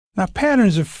Now,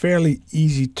 patterns are fairly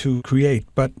easy to create,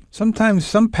 but sometimes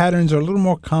some patterns are a little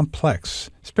more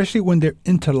complex, especially when they're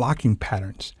interlocking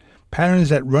patterns. Patterns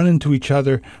that run into each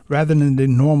other rather than the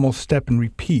normal step and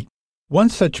repeat. One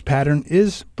such pattern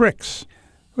is bricks.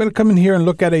 We're going to come in here and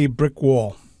look at a brick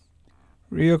wall.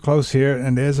 Real close here,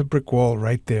 and there's a brick wall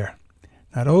right there.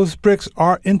 Now those bricks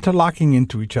are interlocking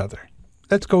into each other.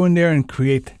 Let's go in there and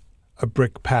create a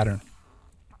brick pattern.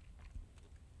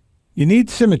 You need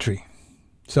symmetry.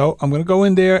 So I'm going to go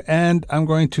in there and I'm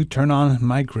going to turn on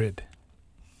my grid.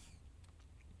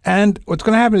 And what's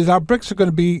going to happen is our bricks are going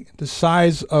to be the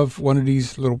size of one of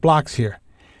these little blocks here.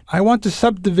 I want the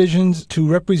subdivisions to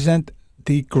represent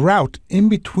the grout in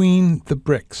between the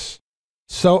bricks.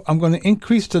 So I'm going to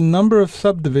increase the number of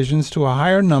subdivisions to a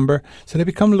higher number so they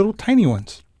become little tiny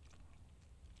ones.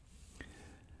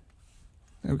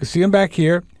 And we can see them back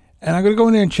here. And I'm going to go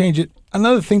in there and change it.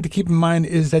 Another thing to keep in mind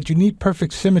is that you need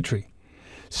perfect symmetry.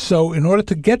 So in order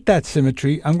to get that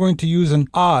symmetry, I'm going to use an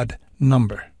odd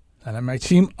number. And it might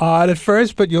seem odd at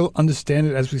first, but you'll understand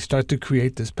it as we start to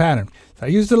create this pattern. So I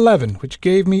used 11, which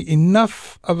gave me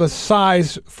enough of a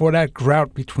size for that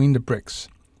grout between the bricks.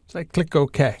 So I click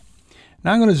OK.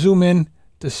 Now I'm going to zoom in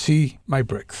to see my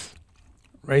bricks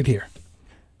right here.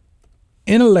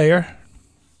 In a layer,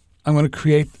 I'm going to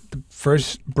create the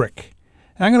first brick.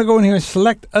 And I'm going to go in here and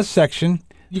select a section.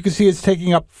 You can see it's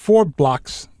taking up 4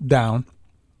 blocks down.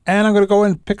 And I'm going to go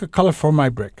in and pick a color for my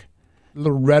brick. A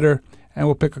little redder, and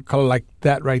we'll pick a color like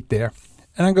that right there.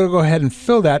 And I'm going to go ahead and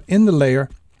fill that in the layer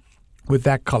with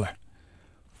that color.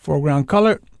 Foreground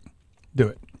color, do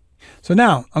it. So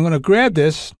now I'm going to grab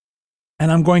this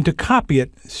and I'm going to copy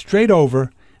it straight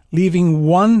over, leaving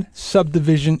one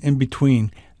subdivision in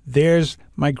between. There's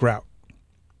my grout.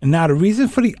 And now the reason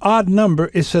for the odd number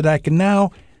is so that I can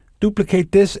now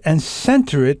duplicate this and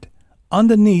center it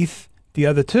underneath the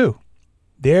other two.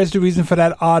 There's the reason for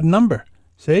that odd number.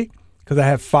 See? Because I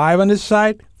have 5 on this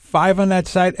side, 5 on that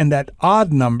side, and that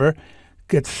odd number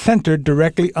gets centered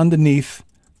directly underneath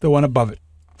the one above it.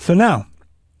 So now,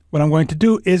 what I'm going to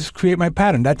do is create my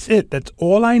pattern. That's it. That's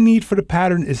all I need for the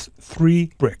pattern is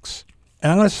 3 bricks.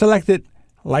 And I'm going to select it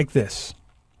like this.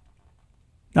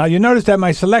 Now you notice that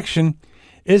my selection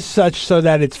is such so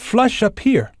that it's flush up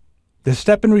here. The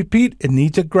step and repeat, it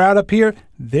needs a grout up here.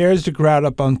 There's the grout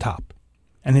up on top.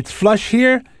 And it's flush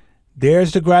here.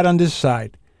 There's the grout on this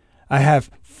side. I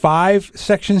have 5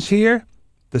 sections here.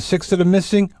 The 6 that are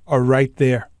missing are right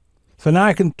there. So now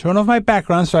I can turn off my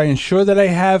background so I ensure that I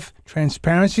have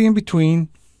transparency in between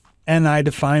and I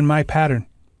define my pattern.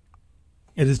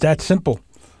 It is that simple.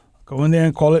 Go in there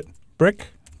and call it brick.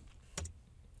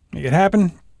 Make it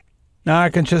happen. Now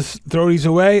I can just throw these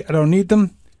away. I don't need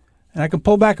them. And I can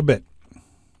pull back a bit.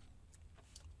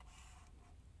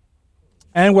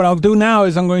 And what I'll do now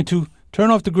is I'm going to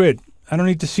turn off the grid. I don't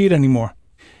need to see it anymore.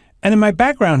 And in my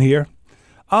background here,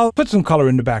 I'll put some color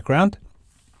in the background.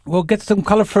 We'll get some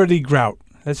color for the grout.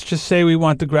 Let's just say we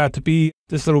want the grout to be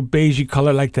this little beigey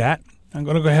color like that. I'm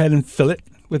going to go ahead and fill it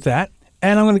with that.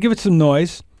 And I'm going to give it some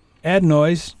noise. Add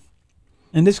noise.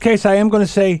 In this case, I am going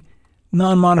to say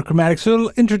non-monochromatic, so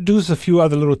it'll introduce a few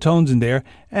other little tones in there.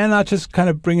 And I'll just kind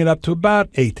of bring it up to about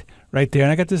 8 right there.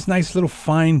 And I got this nice little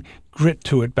fine grit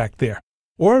to it back there.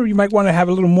 Or you might want to have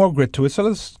a little more grit to it. So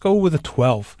let's go with a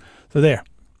 12. So there.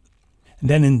 And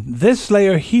then in this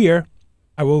layer here,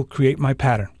 I will create my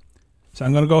pattern. So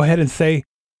I'm going to go ahead and say,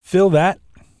 fill that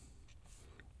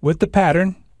with the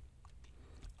pattern.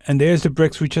 And there's the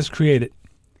bricks we just created.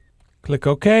 Click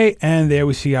OK, and there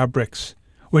we see our bricks,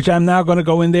 which I'm now going to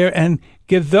go in there and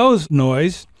give those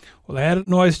noise. We'll add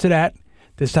noise to that.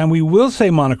 This time we will say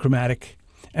monochromatic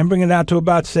and bring it out to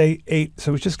about, say, 8.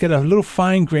 So we just get a little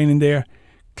fine grain in there.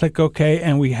 Click OK,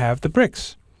 and we have the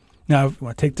bricks. Now, if you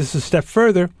want to take this a step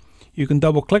further, you can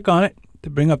double click on it to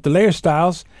bring up the layer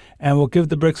styles, and we'll give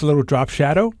the bricks a little drop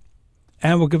shadow,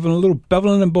 and we'll give them a little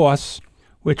bevel and emboss,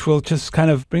 which will just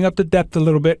kind of bring up the depth a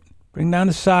little bit, bring down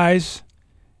the size,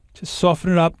 just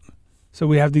soften it up, so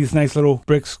we have these nice little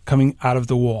bricks coming out of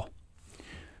the wall.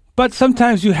 But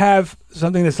sometimes you have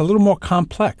something that's a little more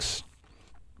complex.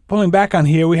 Pulling back on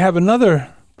here, we have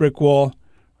another brick wall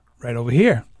right over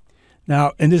here.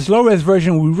 Now, in this low-res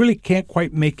version, we really can't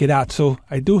quite make it out. So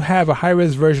I do have a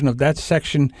high-res version of that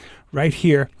section right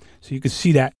here. So you can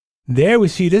see that. There we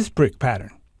see this brick pattern.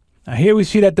 Now here we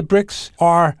see that the bricks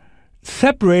are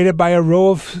separated by a row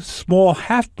of small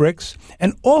half bricks.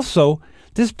 And also,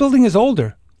 this building is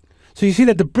older. So you see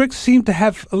that the bricks seem to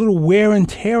have a little wear and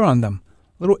tear on them,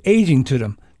 a little aging to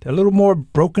them. They're a little more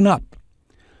broken up.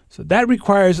 So that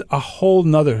requires a whole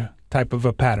nother type of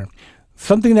a pattern.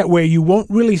 something that way you won't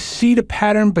really see the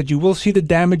pattern, but you will see the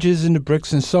damages in the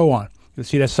bricks and so on. You'll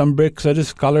see that some bricks are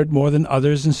discolored more than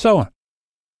others and so on.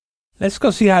 Let's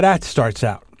go see how that starts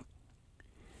out.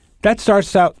 That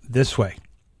starts out this way.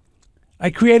 I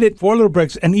created 4 little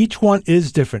bricks, and each one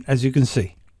is different, as you can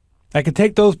see. I could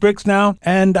take those bricks now,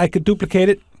 and I could duplicate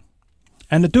it.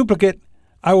 And the duplicate,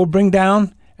 I will bring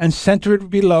down and center it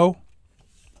below.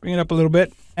 Bring it up a little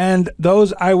bit. And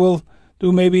those I will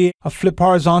do maybe a flip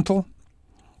horizontal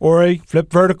or a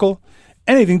flip vertical.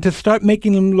 Anything to start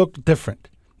making them look different.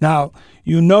 Now,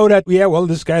 you know that, yeah, well,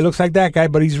 this guy looks like that guy,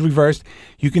 but he's reversed.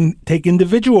 You can take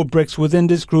individual bricks within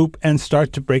this group and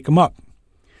start to break them up.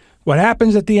 What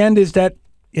happens at the end is that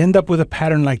you end up with a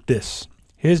pattern like this.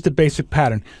 Here's the basic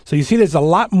pattern. So you see there's a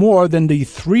lot more than the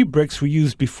 3 bricks we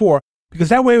used before, because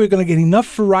that way we're going to get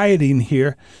enough variety in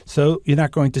here so you're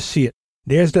not going to see it.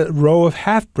 There's the row of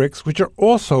half bricks, which are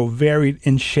also varied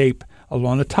in shape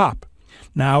along the top.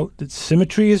 Now, the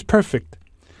symmetry is perfect.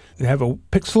 We have a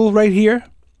pixel right here.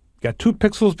 Got 2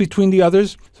 pixels between the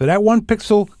others. So that 1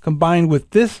 pixel combined with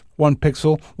this 1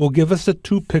 pixel will give us the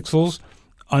 2 pixels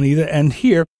on either end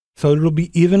here. So it'll be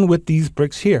even with these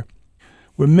bricks here.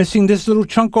 We're missing this little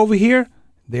chunk over here.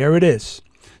 There it is.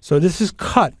 So this is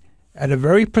cut at a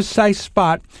very precise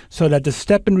spot so that the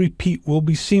step and repeat will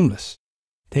be seamless.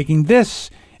 Taking this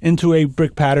into a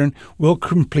brick pattern will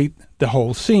complete the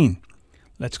whole scene.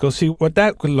 Let's go see what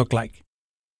that could look like.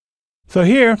 So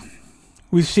here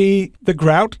we see the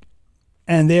grout,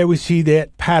 and there we see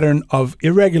that pattern of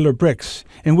irregular bricks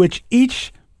in which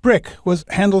each brick was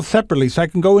handled separately. So I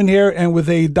can go in here and with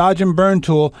a dodge and burn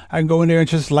tool, I can go in there and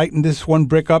just lighten this one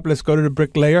brick up. Let's go to the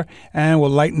brick layer and we'll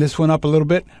lighten this one up a little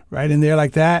bit right in there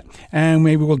like that. And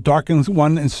maybe we'll darken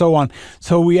one and so on.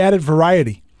 So we added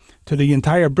variety to the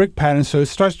entire brick pattern. So it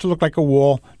starts to look like a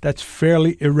wall that's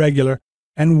fairly irregular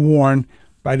and worn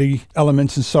by the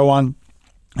elements and so on.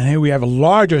 And here we have a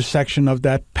larger section of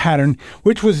that pattern,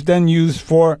 which was then used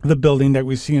for the building that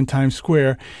we see in Times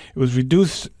Square. It was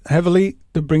reduced heavily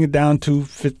to bring it down to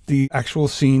fit the actual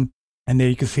scene. And there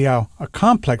you can see how a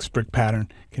complex brick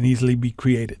pattern can easily be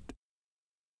created.